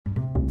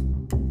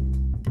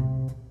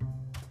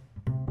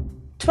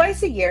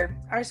Twice a year,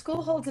 our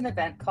school holds an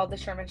event called the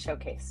Sherman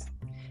Showcase.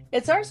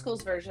 It's our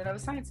school's version of a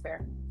science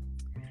fair.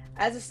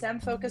 As a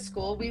STEM-focused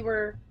school, we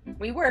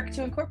work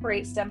to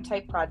incorporate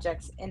STEM-type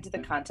projects into the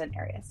content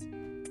areas.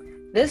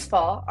 This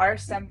fall, our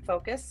STEM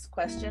focus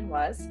question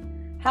was,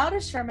 how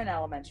does Sherman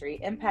Elementary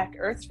impact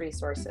Earth's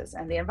resources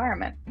and the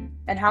environment?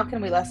 And how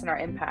can we lessen our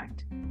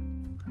impact?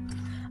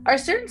 Our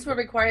students were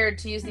required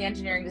to use the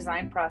engineering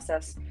design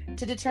process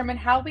to determine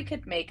how we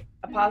could make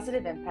a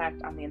positive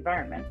impact on the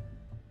environment.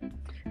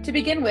 To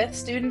begin with,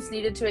 students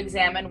needed to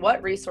examine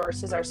what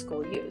resources our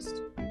school used.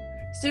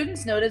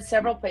 Students noted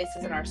several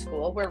places in our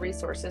school where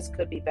resources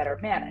could be better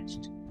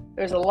managed.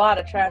 There was a lot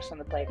of trash on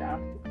the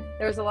playground.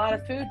 There was a lot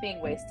of food being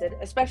wasted,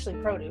 especially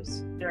produce,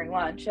 during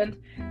lunch, and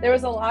there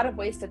was a lot of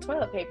wasted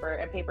toilet paper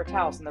and paper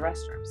towels in the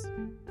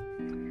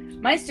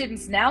restrooms. My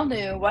students now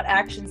knew what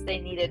actions they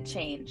needed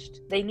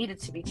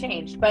to be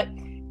changed, but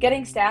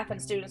getting staff and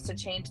students to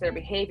change their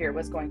behavior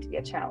was going to be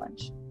a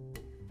challenge.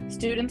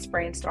 Students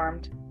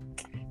brainstormed.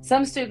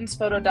 Some students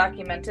photo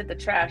documented the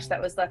trash that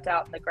was left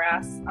out in the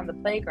grass on the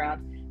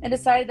playground and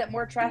decided that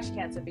more trash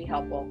cans would be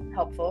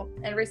helpful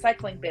and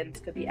recycling bins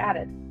could be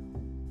added.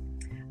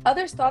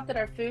 Others thought that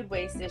our food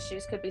waste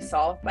issues could be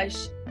solved by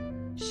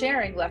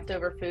sharing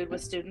leftover food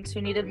with students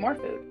who needed more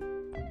food.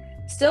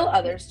 Still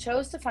others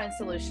chose to find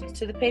solutions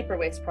to the paper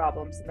waste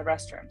problems in the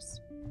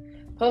restrooms.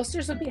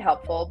 Posters would be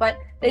helpful, but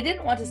they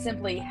didn't want to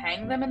simply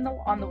hang them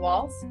on the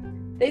walls.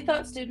 They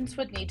thought students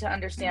would need to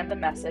understand the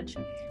message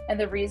and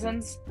the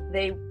reasons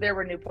there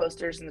were new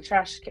posters in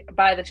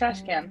by the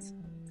trash cans.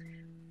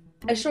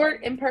 A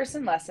short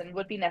in-person lesson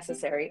would be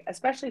necessary,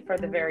 especially for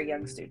the very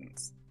young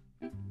students.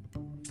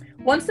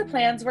 Once the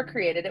plans were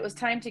created, it was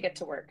time to get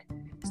to work.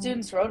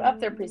 Students wrote up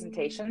their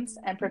presentations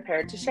and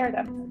prepared to share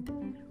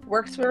them.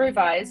 Works were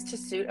revised to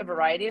suit a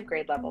variety of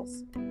grade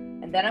levels,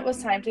 and then it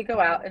was time to go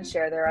out and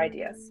share their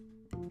ideas.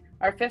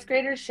 Our fifth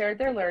graders shared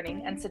their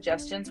learning and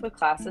suggestions with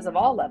classes of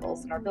all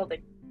levels in our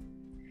building.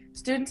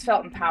 Students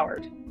felt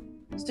empowered.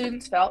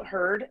 Students felt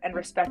heard and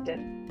respected,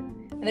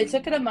 and they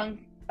took it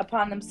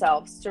upon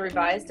themselves to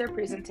revise their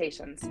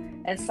presentations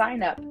and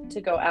sign up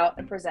to go out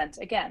and present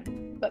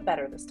again, but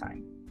better this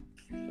time.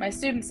 My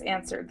students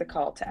answered the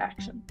call to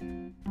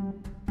action.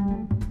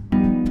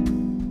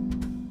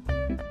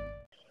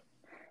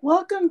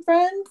 Welcome,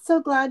 friends. So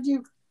glad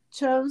you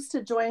chose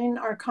to join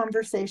our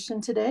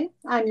conversation today.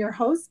 I'm your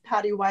host,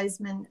 Patty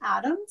Wiseman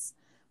Adams,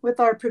 with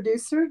our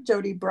producer,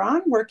 Jody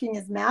Braun, working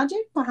his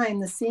magic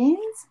behind the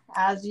scenes,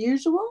 as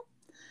usual.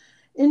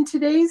 In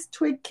today's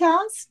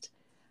Twigcast,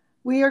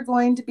 we are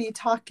going to be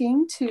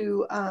talking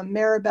to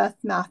Maribeth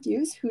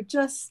Matthews, who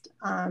just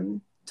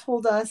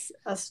told us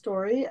a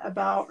story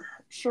about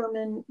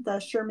the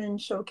Sherman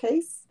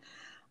Showcase.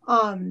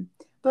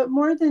 But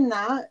more than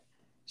that,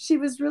 she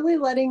was really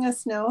letting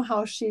us know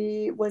how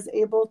she was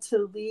able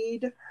to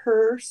lead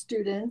her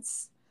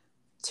students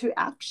to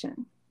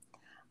action.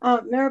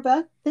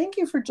 Maribeth, thank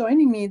you for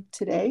joining me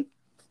today.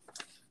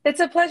 It's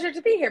a pleasure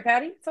to be here,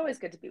 Patty. It's always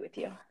good to be with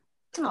you.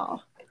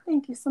 Oh,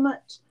 thank you so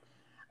much.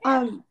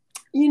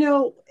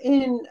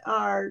 In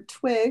our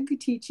TWIG,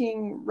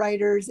 Teaching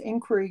Writers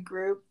Inquiry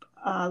Group,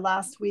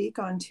 last week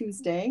on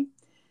Tuesday,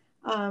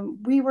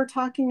 we were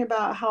talking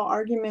about how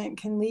argument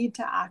can lead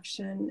to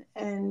action,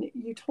 and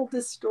you told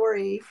this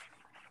story,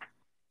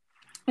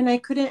 and I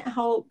couldn't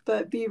help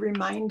but be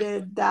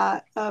reminded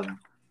that of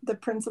the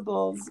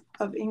principles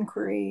of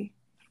inquiry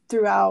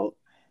throughout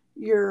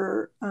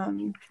your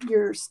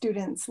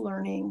students'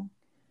 learning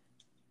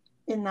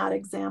in that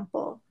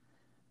example.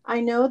 I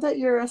know that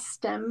you're a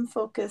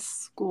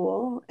STEM-focused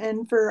school,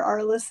 and for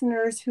our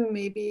listeners who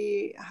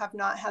maybe have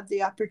not had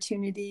the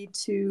opportunity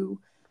to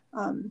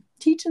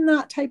teach in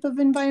that type of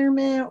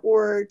environment,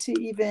 or to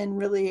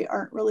even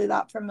aren't really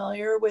that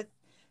familiar with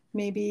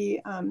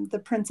maybe the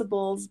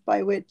principles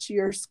by which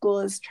your school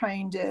is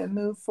trying to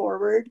move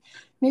forward,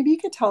 maybe you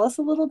could tell us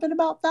a little bit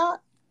about that?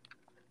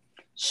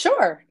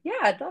 Sure. Yeah,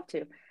 I'd love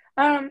to.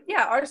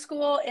 Our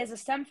school is a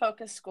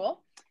STEM-focused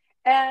school,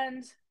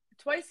 and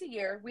twice a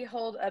year we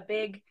hold a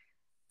big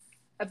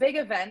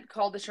event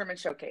called the Sherman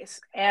Showcase,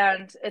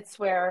 and it's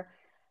where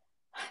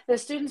the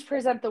students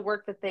present the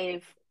work that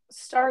they've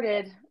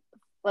started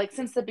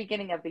since the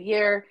beginning of the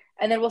year,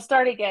 and then we'll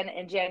start again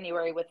in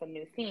January with a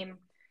new theme.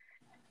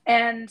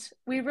 And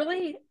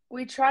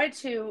we try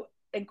to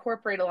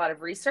incorporate a lot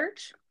of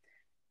research,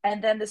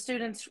 and then the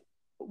students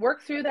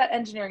work through that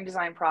engineering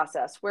design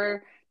process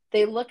where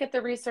they look at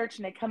the research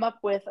and they come up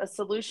with a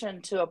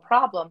solution to a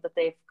problem that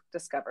they've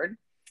discovered.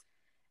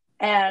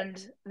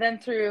 And then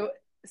through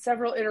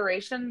several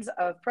iterations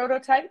of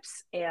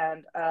prototypes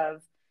and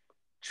of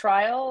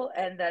trial,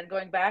 and then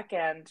going back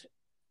and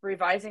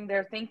revising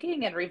their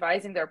thinking and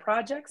revising their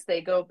projects,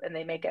 they go and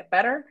they make it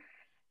better.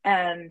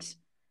 And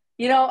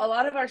a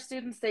lot of our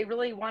students, they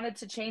really wanted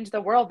to change the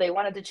world. They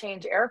wanted to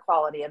change air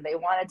quality, and they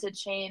wanted to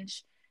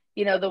change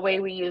the way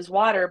we use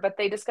water, but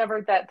they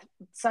discovered that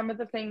some of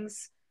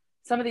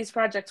these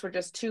projects were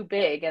just too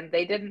big and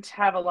they didn't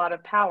have a lot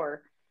of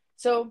power.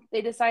 So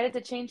they decided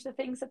to change the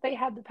things that they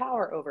had the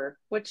power over,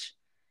 which,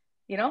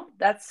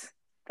 that's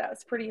that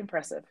was pretty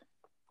impressive.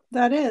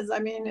 That is, I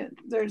mean,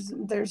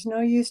 there's no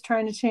use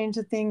trying to change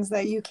the things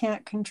that you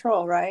can't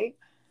control, right?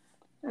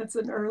 That's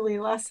an early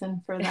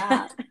lesson for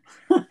that.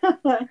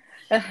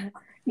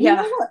 You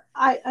know Yeah.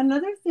 what?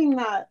 Another thing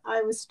that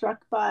I was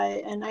struck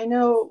by, and I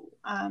know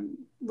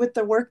with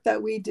the work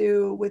that we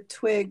do with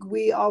Twig,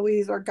 we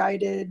always are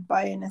guided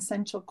by an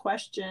essential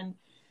question,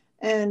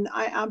 and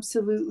I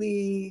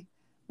absolutely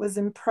was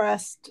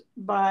impressed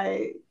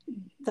by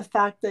the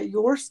fact that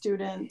your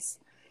students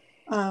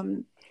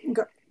um,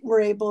 were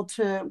able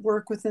to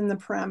work within the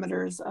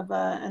parameters of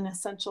an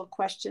essential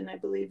question. I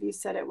believe you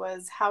said it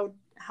was how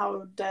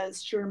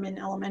does Sherman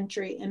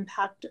Elementary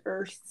impact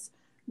Earth's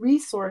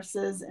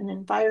resources and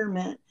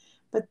environment?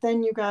 But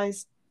then you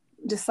guys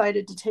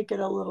decided to take it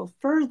a little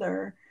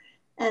further.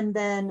 And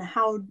then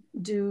how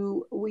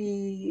do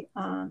we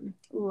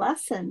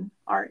lessen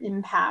our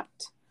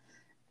impact?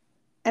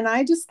 And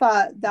I just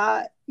thought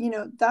that,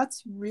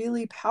 that's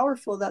really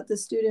powerful that the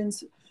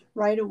students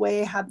right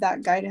away have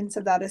that guidance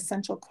of that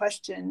essential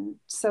question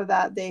so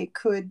that they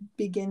could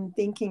begin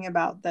thinking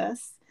about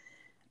this.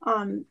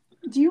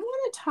 Do you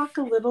want to talk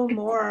a little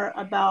more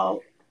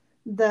about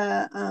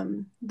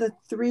the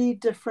three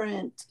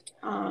different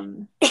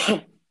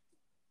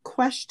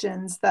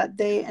questions that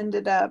they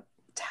ended up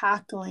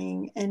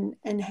tackling, and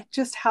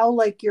just how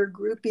like your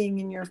grouping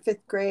in your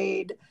fifth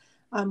grade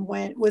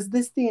went? Was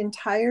this the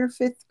entire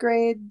fifth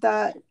grade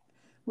that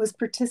was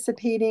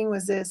participating?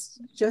 Was this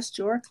just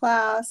your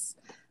class?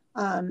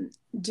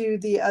 Do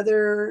the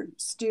other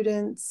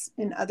students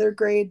in other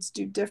grades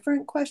do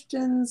different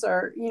questions,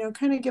 or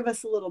kind of give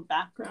us a little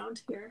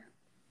background here?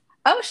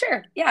 Oh,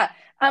 sure. Yeah.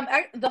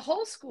 The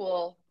whole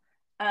school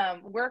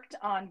worked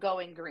on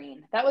going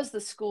green. That was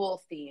the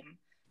school theme.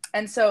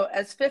 And so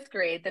as fifth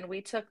grade, then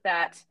we took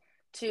that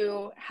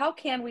to how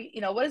can we,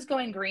 what does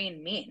going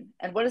green mean?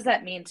 And what does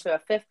that mean to a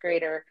fifth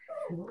grader?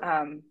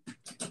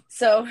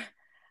 So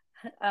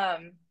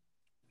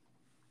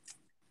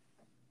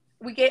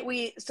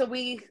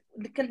we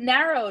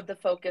narrowed the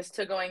focus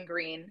to going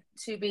green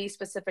to be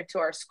specific to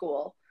our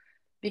school,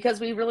 because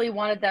we really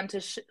wanted them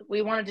to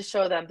we wanted to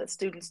show them that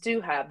students do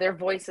have their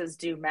voices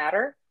do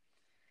matter.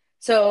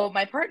 So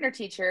my partner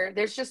teacher,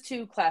 there's just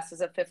two classes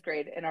of fifth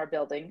grade in our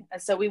building,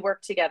 and so we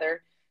worked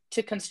together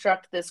to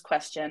construct this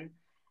question.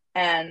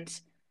 And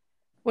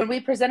when we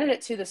presented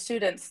it to the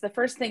students, the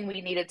first thing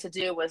we needed to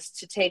do was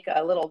to take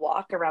a little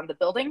walk around the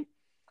building.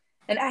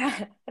 And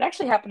it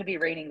actually happened to be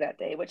raining that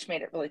day, which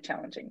made it really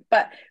challenging.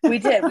 But we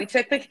did. We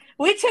took the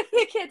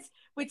kids.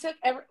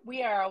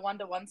 We are a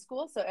 1-to-1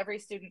 school, so every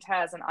student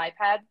has an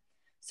iPad.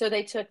 So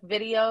they took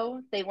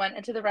video. They went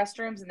into the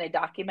restrooms and they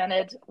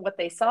documented what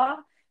they saw.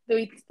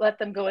 We let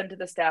them go into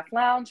the staff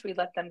lounge. We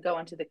let them go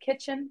into the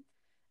kitchen.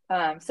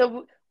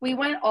 So we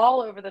went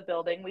all over the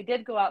building. We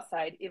did go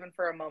outside even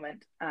for a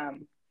moment.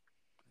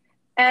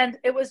 And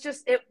it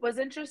was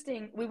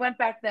interesting. We went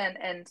back then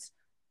and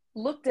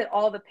looked at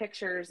all the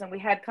pictures, and we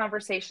had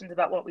conversations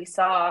about what we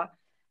saw.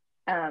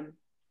 And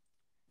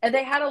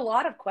they had a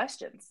lot of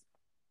questions,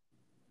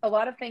 a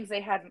lot of things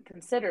they hadn't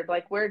considered,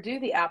 like where do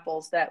the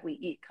apples that we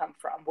eat come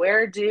from?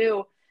 Where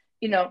do,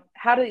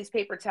 how do these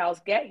paper towels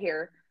get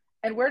here?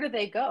 And where do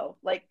they go?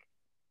 Like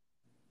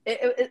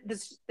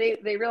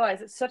they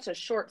realize it's such a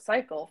short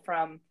cycle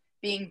from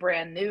being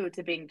brand new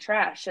to being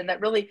trash. And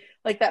that really,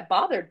 like, that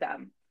bothered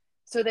them.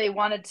 So they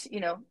wanted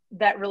to,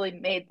 that really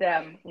made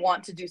them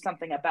want to do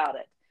something about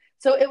it.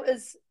 So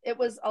it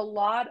was a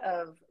lot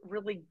of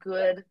really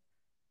good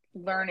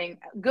learning,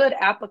 good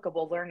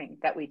applicable learning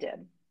that we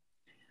did.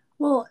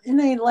 Well,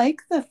 and I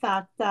like the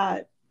fact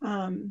that,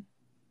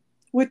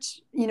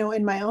 which,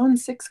 in my own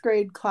sixth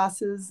grade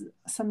classes,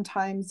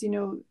 sometimes,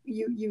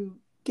 you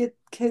get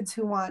kids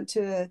who want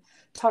to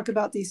talk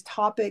about these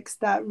topics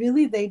that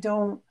really they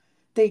don't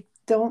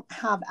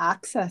have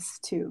access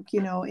to,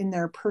 in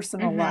their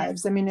personal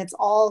lives. I mean, it's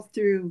all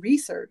through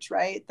research,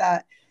 right?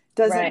 That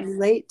doesn't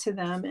relate to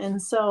them.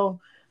 And so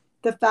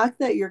the fact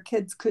that your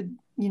kids could,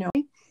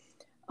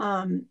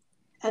 and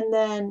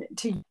then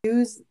to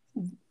use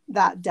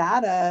that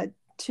data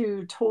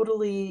to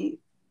totally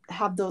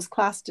have those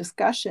class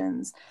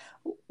discussions.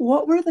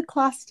 What were the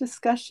class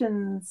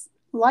discussions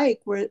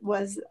like? Where it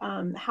was,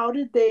 how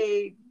did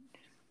they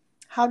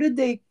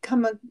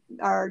come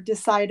or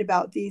decide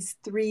about these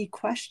three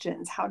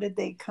questions? How did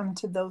they come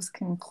to those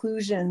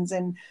conclusions?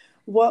 And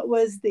what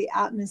was the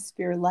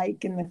atmosphere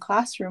like in the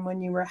classroom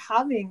when you were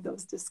having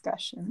those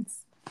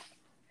discussions?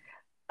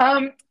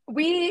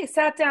 We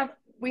sat down,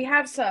 we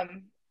have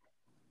some,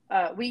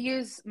 we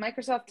use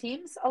Microsoft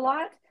Teams a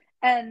lot,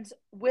 and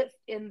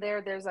in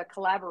there, there's a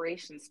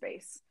collaboration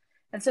space.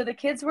 And so the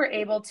kids were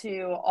able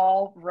to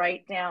all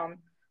write down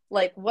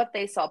like what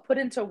they saw, put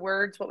into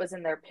words what was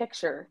in their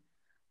picture,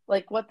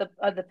 like what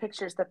the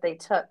pictures that they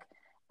took.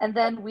 And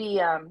then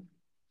we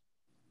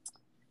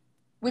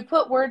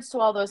put words to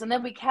all those, and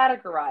then we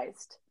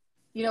categorized,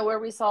 where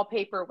we saw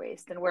paper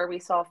waste and where we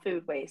saw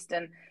food waste.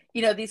 And,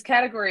 these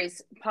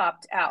categories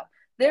popped out.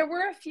 There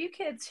were a few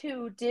kids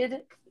who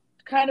did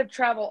kind of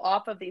travel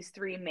off of these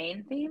three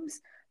main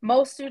themes.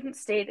 Most students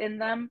stayed in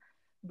them.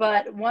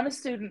 but one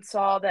student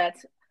saw that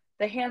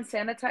the hand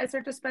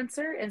sanitizer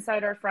dispenser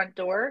inside our front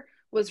door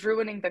was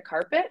ruining the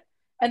carpet.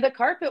 And the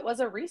carpet was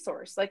a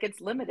resource. Like, it's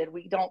limited.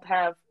 We don't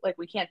have, like,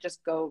 we can't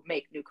just go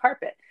make new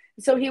carpet.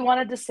 So he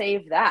wanted to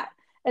save that.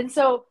 And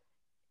so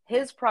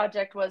his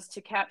project was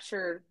to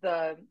capture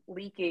the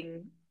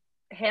leaking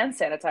hand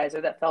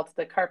sanitizer that fell to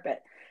the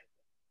carpet.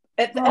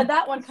 And Oh,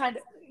 that one kind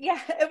of,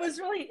 yeah, it was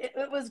really,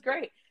 it was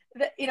great.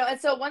 And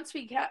so once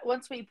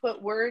we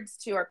put words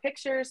to our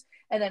pictures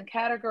and then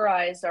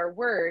categorized our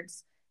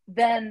words,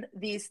 then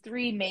these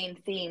three main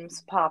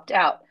themes popped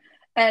out,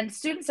 and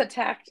students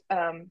attacked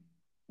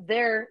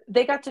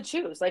they got to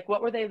choose, like,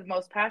 what were they the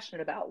most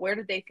passionate about, where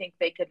did they think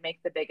they could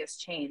make the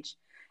biggest change.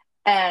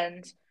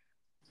 And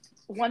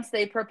once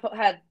they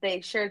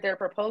shared their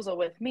proposal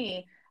with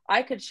me,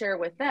 I could share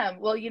with them,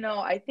 well,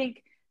 I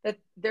think that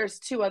there's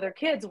two other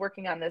kids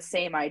working on this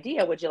same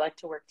idea. Would you like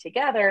to work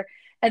together?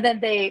 And then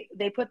they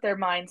put their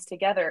minds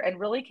together and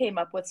really came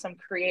up with some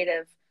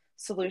creative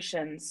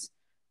solutions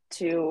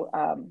to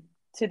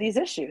these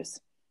issues.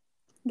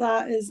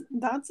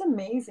 that's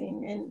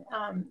amazing,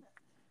 and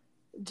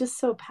just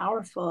so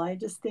powerful. I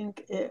just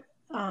think it,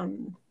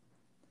 I'm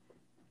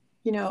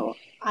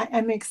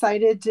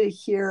excited to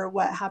hear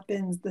what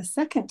happens the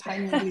second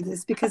time you do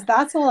this, because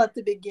that's all at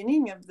the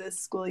beginning of this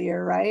school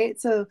year, right?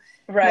 So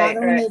not Right, right.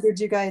 only did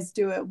you guys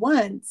do it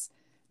once,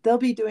 they'll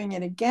be doing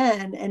it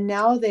again, and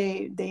now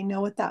they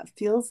know what that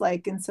feels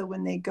like. And so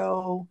when they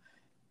go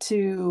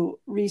to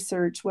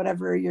research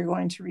whatever you're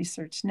going to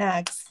research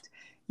next,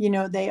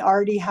 they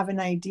already have an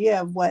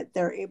idea of what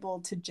they're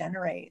able to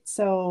generate.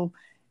 So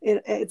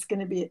it's going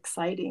to be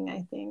exciting,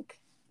 I think.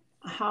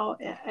 How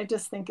I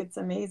just think it's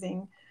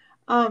amazing.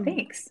 Um,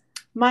 Thanks.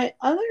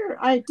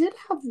 I did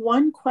have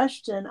one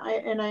question.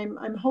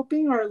 I'm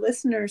hoping our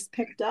listeners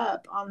picked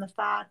up on the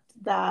fact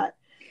that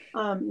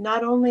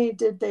not only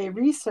did they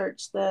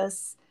research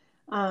this,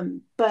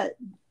 but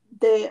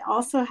they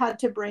also had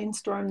to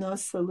brainstorm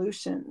those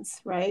solutions,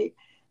 right?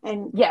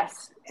 And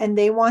Yes. and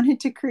they wanted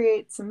to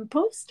create some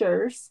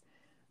posters,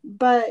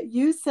 but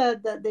you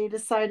said that they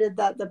decided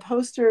that the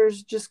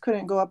posters just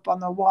couldn't go up on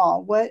the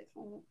wall.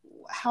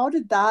 How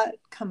did that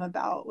come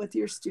about with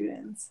your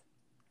students?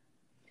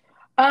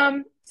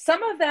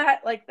 Some of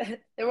that, like,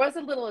 there was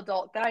a little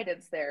adult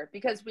guidance there,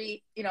 because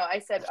I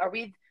said,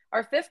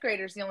 are fifth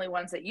graders the only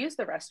ones that use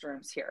the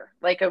restrooms here?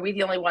 Like, are we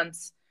the only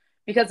ones?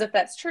 Because if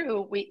that's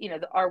true,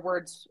 our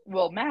words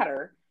will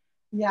matter.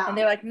 And Yeah.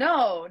 they're like,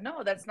 no,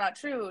 no, that's not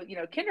true.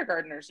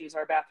 Kindergartners use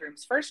our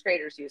bathrooms, first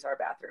graders use our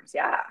bathrooms.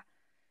 Yeah.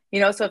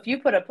 So if you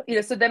put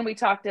so then we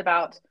talked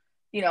about,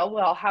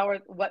 well,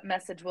 what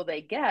message will they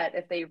get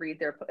if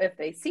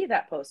they see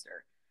that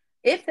poster?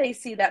 If they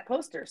see that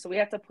poster. So we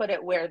have to put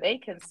it where they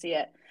can see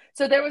it.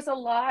 So there was a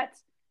lot,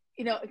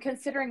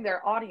 considering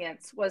their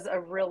audience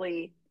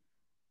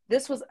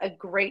this was a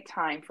great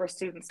time for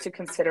students to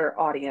consider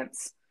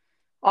audience.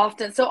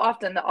 So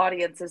often the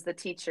audience is the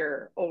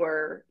teacher,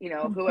 or,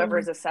 whoever Mhm.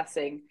 is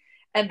assessing.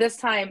 And this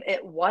time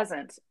it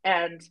wasn't.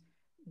 And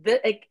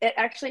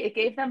it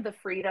gave them the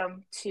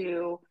freedom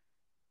to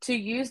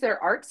use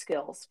their art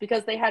skills,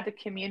 because they had to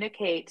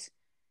communicate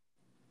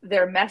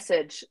their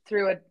message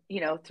through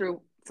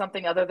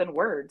something other than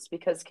words,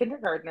 because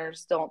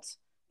kindergartners don't,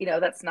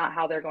 that's not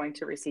how they're going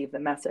to receive the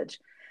message.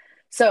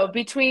 So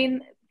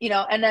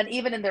and then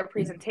even in their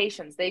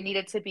presentations, they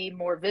needed to be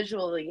more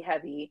visually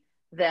heavy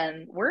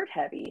than word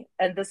heavy.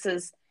 And this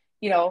is,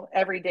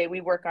 every day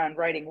we work on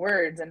writing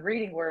words and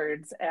reading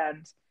words.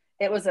 And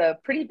it was a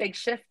pretty big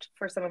shift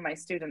for some of my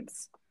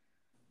students.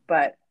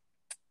 But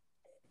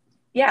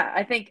yeah,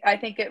 I think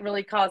it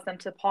really caused them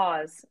to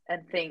pause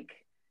and think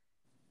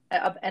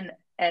of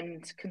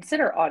and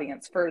consider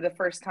audience for the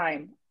first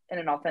time in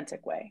an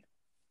authentic way.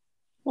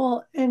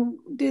 Well, and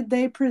did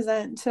they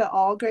present to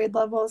all grade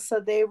levels, so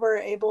they were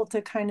able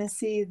to kind of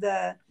see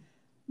the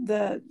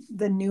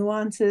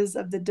nuances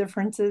of the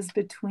differences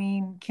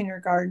between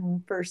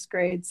kindergarten, first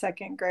grade,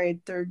 second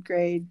grade, third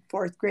grade,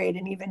 fourth grade,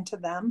 and even to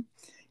them,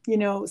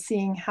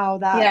 seeing how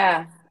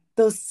Yeah.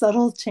 those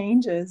subtle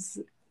changes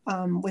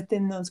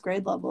within those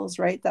grade levels,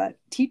 right? That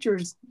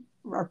teachers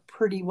are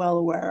pretty well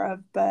aware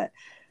of, but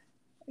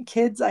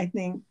kids, I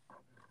think,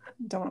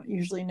 don't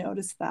usually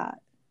notice that.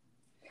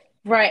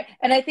 Right.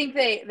 And I think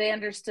they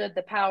understood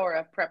the power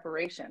of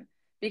preparation,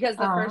 because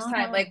the first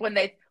time, Ah, like, when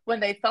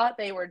they thought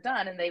they were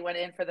done and they went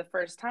in for the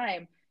first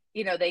time,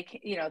 they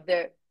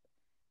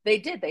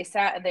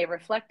sat and they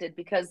reflected,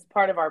 because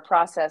part of our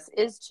process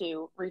is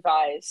to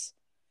revise,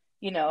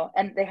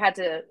 and they had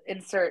to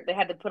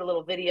put a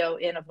little video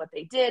in of what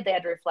they did. They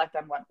had to reflect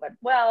on what went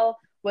well,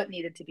 what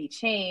needed to be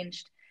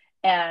changed.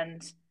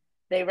 And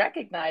they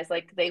recognized,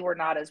 like, they were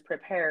not as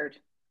prepared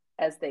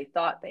as they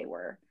thought they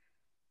were.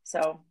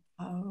 So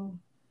oh,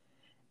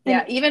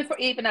 yeah, and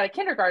even at a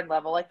kindergarten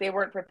level, like, they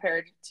weren't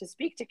prepared to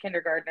speak to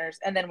kindergartners.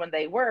 And then when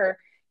they were,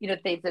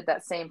 they did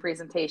that same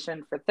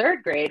presentation for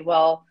third grade.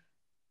 Well,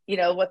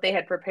 what they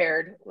had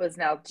prepared was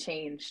now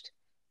changed.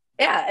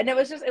 Yeah, and it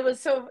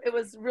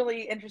was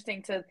really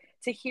interesting to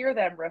hear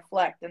them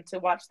reflect and to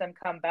watch them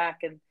come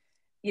back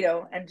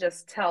and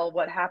just tell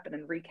what happened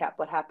and recap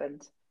what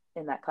happened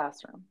in that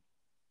classroom.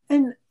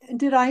 And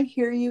did I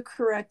hear you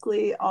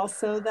correctly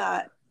also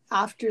that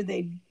after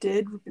they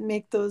did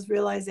make those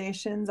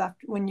realizations,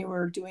 after when you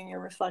were doing your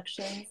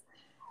reflections,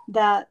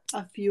 that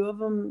a few of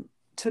them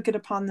took it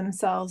upon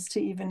themselves to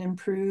even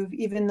improve,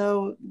 even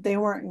though they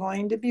weren't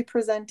going to be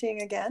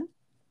presenting again?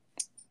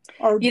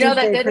 Or did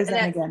they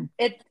present again?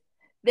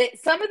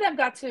 Some of them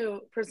got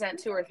to present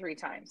 2 or 3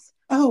 times.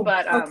 Oh,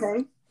 but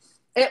okay.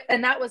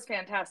 And that was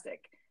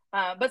fantastic.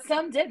 But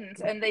some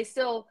didn't, and they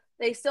still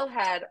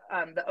had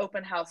the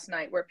open house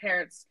night where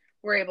parents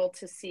were able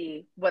to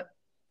see what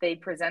they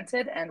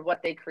presented and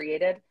what they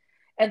created,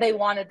 and they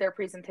wanted their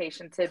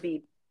presentation to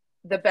be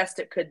the best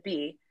it could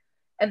be,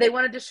 and they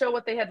wanted to show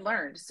what they had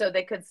learned, so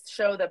they could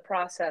show the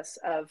process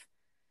of,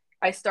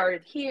 I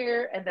started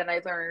here and then I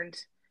learned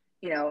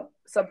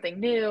something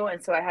new,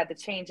 and so I had to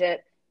change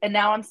it, and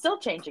now I'm still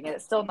changing it.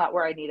 It's still not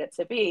where I need it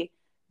to be,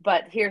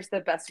 but here's the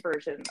best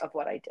version of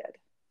what I did.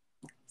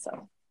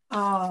 So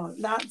oh,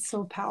 that's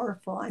so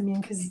powerful. I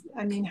mean, because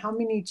how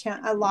many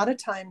a lot of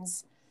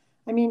times,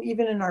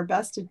 even in our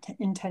best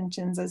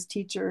intentions as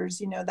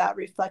teachers, that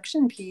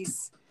reflection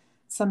piece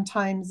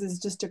sometimes is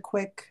just a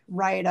quick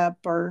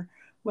write-up or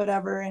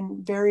whatever,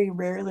 and very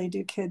rarely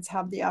do kids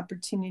have the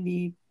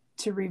opportunity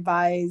to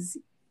revise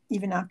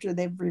even after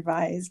they've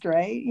revised,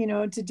 right?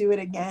 To do it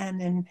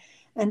again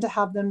and to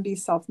have them be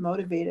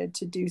self-motivated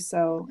to do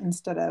so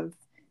instead of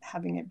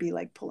having it be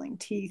like pulling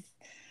teeth.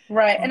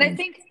 Right. And I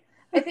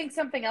think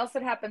something else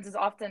that happens is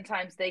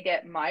oftentimes they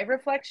get my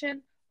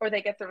reflection or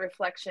they get the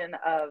reflection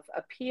of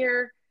a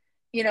peer,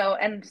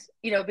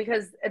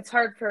 because it's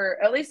hard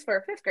at least for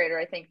a 5th grader,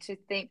 I think,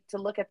 to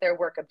look at their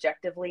work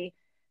objectively.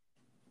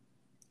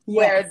 Yes.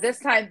 Where this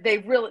time they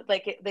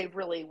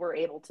really were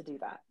able to do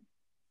that.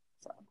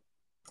 So.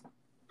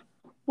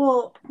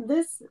 Well,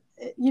 this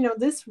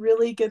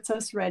really gets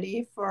us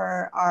ready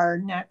for our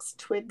next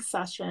Twig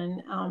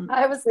session.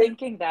 I was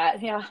thinking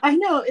that, yeah. I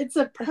know, it's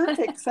a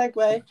perfect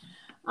segue.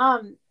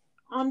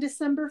 On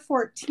December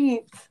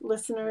 14th,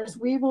 listeners,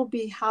 we will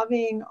be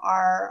having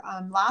our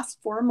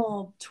last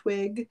formal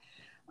Twig.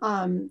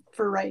 For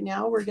right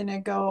now, we're going to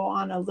go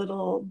on a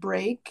little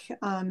break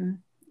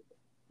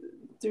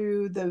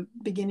through the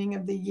beginning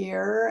of the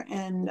year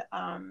and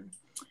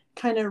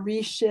kind of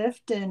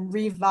reshift and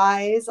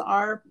revise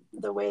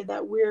the way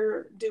that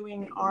we're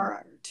doing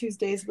our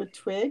Tuesdays with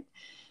Twig.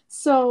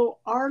 So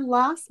our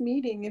last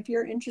meeting, if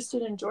you're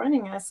interested in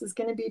joining us, is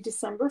going to be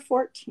December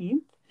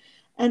 14th.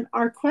 And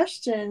our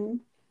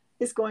question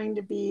is going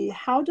to be,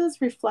 how does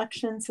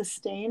reflection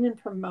sustain and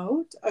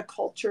promote a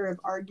culture of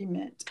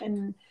argument?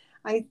 And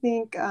I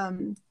think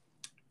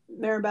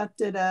Maribeth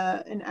did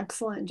an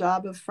excellent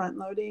job of front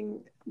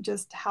loading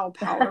just how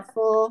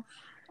powerful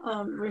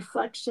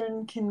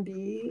reflection can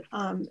be.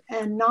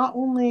 And not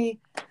only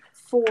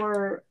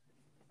for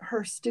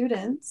her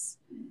students,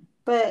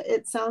 but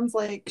it sounds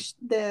like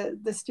the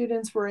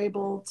students were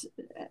able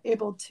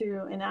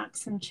to enact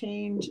some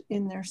change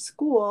in their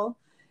school.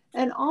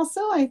 And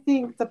also, I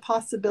think the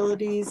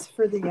possibilities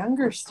for the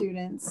younger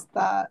students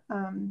that,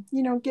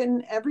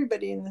 getting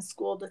everybody in the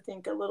school to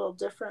think a little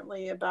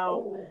differently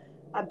about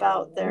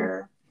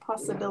their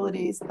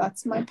possibilities.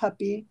 That's my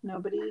puppy.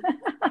 Nobody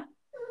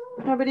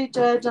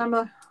judge. I'm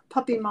a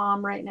puppy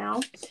mom right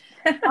now.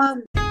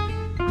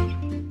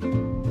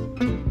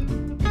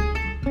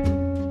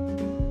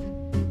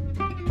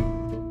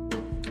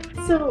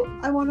 So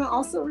I want to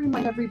also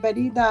remind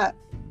everybody that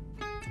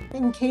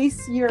in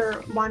case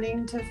you're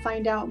wanting to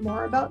find out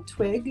more about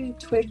Twig,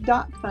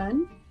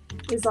 twig.fun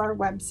is our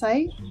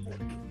website.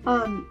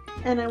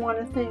 And I want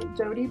to thank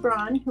Jody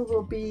Braun, who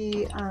will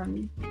be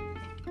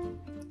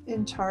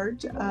in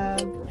charge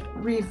of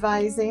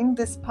revising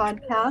this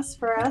podcast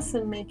for us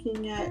and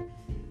making it,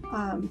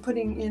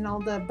 putting in all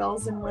the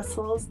bells and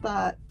whistles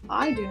that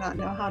I do not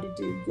know how to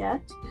do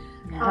yet.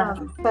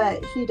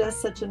 But he does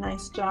such a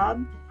nice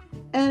job.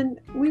 And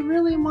we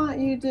really want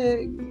you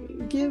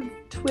to give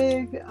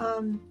Twig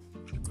a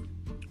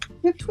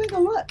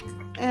look.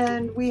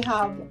 And we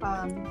have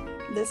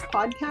this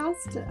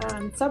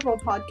podcast, several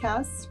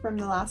podcasts from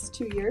the last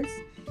 2 years.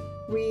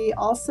 We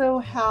also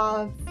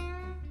have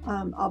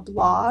a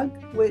blog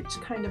which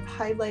kind of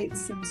highlights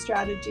some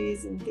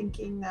strategies and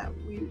thinking that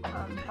we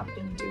have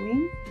been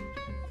doing.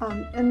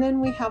 And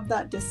then we have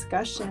that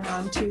discussion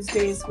on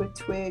Tuesdays with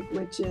Twig,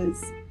 which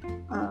is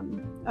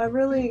a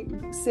really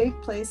safe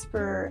place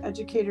for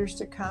educators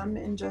to come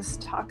and just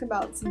talk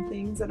about some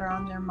things that are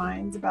on their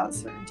minds about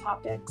certain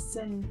topics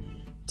and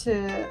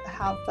to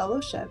have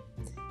fellowship.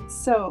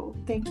 So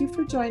thank you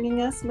for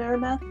joining us,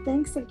 Maribeth.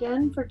 Thanks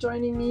again for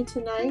joining me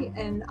tonight.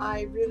 And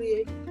I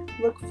really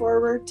look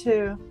forward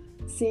to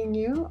seeing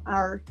you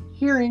or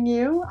hearing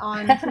you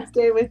on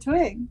Tuesday with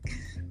Twig.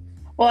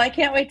 Well, I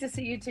can't wait to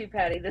see you too,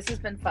 Patty. This has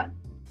been fun.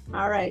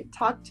 All right.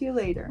 Talk to you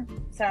later.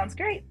 Sounds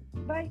great.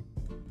 Bye.